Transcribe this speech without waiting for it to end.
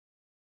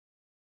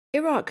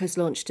Iraq has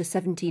launched a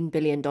 $17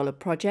 billion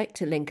project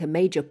to link a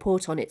major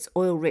port on its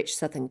oil-rich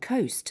southern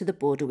coast to the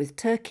border with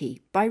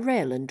Turkey by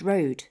rail and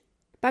road.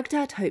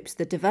 Baghdad hopes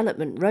the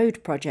Development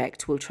Road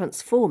project will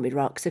transform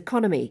Iraq's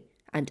economy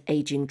and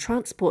ageing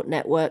transport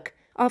network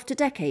after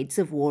decades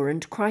of war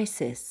and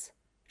crisis,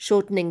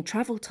 shortening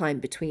travel time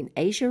between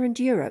Asia and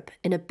Europe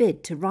in a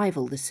bid to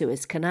rival the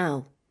Suez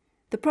Canal.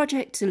 The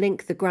project to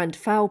link the Grand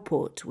Foul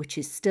port, which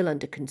is still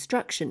under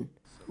construction,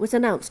 was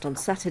announced on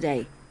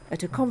Saturday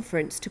at a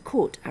conference to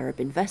court Arab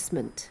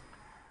investment.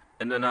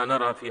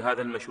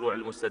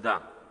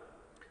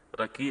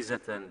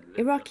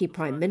 Iraqi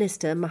Prime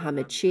Minister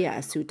Mohammed Shia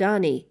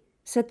al-Sudani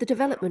said the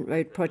Development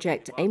Road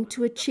project aimed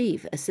to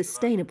achieve a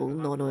sustainable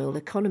non-oil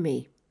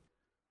economy.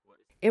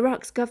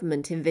 Iraq's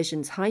government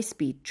envisions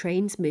high-speed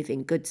trains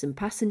moving goods and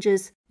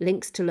passengers,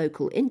 links to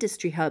local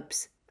industry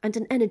hubs, and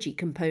an energy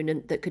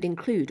component that could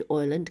include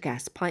oil and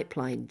gas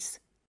pipelines.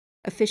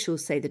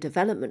 Officials say the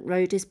Development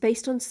Road is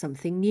based on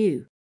something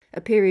new,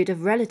 a period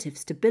of relative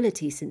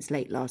stability since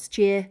late last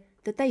year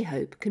that they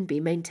hope can be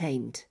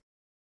maintained.